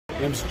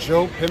name's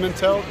Joe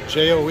Pimentel,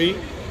 J-O-E.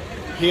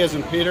 P as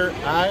in Peter,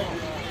 I.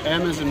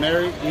 M as in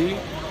Mary, E.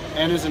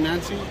 N as in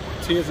Nancy,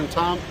 T as in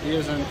Tom, E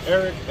as in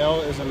Eric,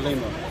 L as in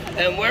Lima.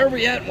 And where are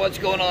we at and what's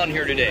going on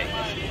here today?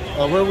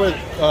 We're with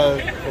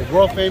a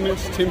world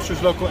famous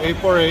Teamsters Local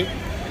 848.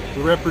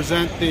 We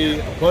represent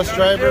the bus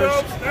drivers,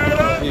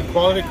 the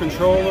quality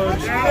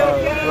controllers,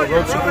 the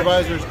road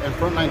supervisors, and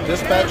frontline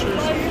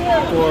dispatchers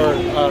for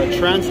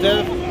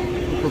Transdev,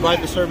 who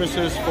provide the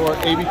services for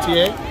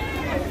AVTA.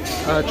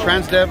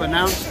 Transdev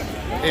announced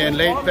in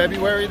late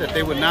February that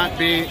they would not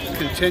be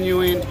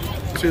continuing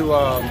to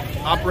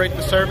operate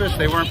the service.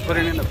 They weren't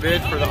putting in a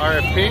bid for the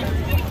RFP.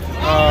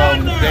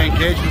 They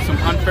engaged in some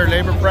unfair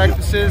labor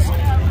practices,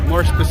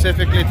 more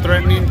specifically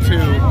threatening to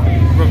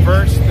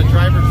reverse the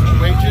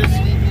drivers' wages.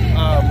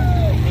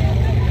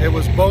 It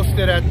was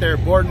boasted at their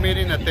board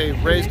meeting that they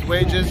raised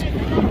wages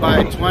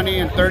by 20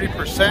 and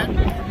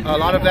 30%. A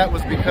lot of that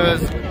was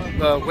because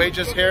the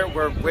wages here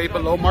were way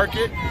below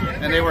market,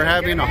 and they were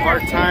having a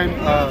hard time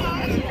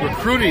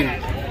recruiting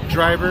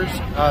drivers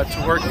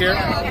to work here.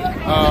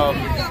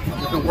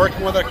 We've been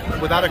working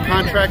without a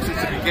contract since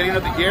the beginning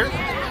of the year,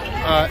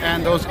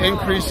 and those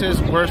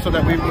increases were so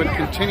that we would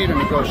continue to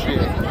negotiate.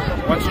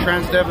 Once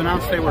Transdev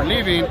announced they were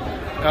leaving,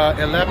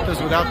 it left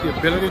us without the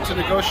ability to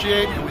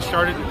negotiate, and we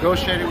started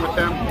negotiating with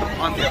them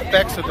on the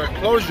effects of their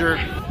closure.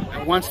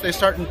 And once they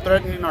started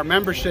threatening our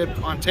membership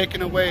on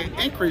taking away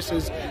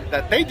increases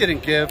that they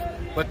didn't give,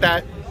 but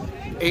that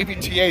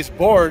AVTA's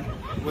board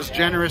was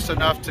generous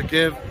enough to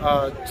give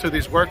to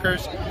these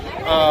workers,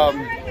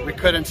 we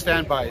couldn't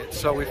stand by it.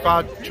 So we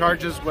filed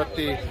charges with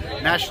the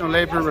National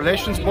Labor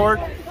Relations Board,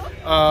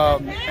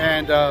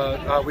 and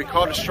we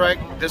called a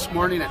strike this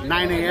morning at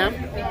 9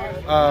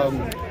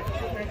 a.m.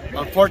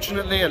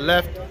 Unfortunately, it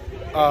left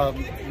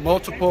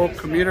multiple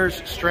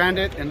commuters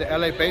stranded in the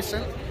LA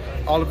basin.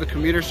 All of the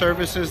commuter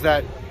services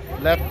that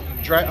left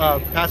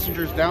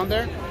passengers down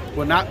there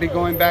will not be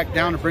going back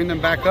down to bring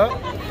them back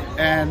up.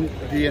 And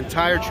the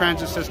entire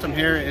transit system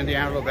here in the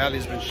Antelope Valley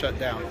has been shut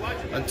down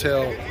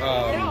until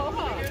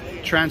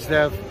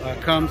Transdev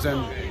comes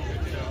and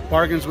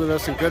bargains with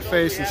us in good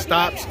faith and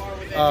stops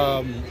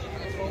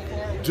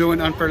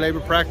doing unfair labor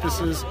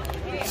practices,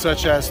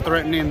 such as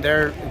threatening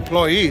their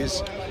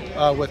employees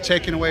with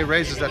taking away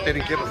raises that they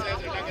didn't give them.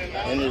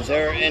 And is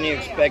there any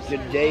expected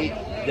date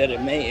that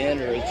it may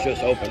end, or it's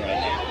just open right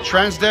now?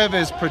 Transdev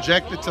is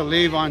projected to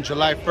leave on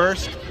July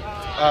 1st.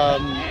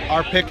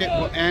 Our picket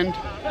will end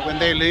when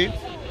they leave,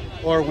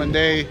 or when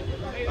they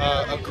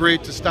agree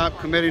to stop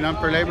committing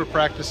unfair labor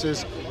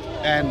practices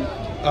and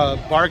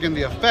bargain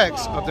the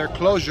effects of their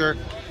closure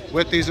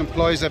with these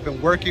employees that have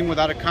been working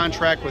without a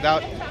contract,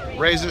 without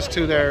raises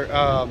to their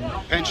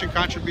pension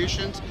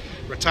contributions.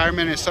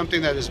 Retirement is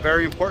something that is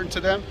very important to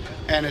them,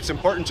 and it's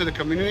important to the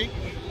community.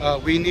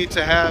 We need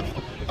to have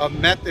a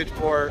method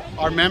for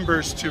our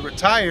members to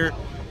retire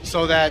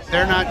so that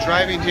they're not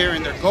driving here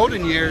in their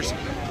golden years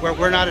where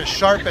we're not as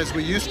sharp as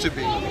we used to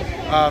be.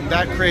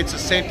 That creates a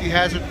safety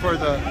hazard for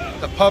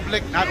the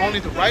public, not only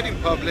the riding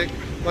public,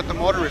 but the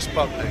motorist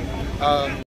public.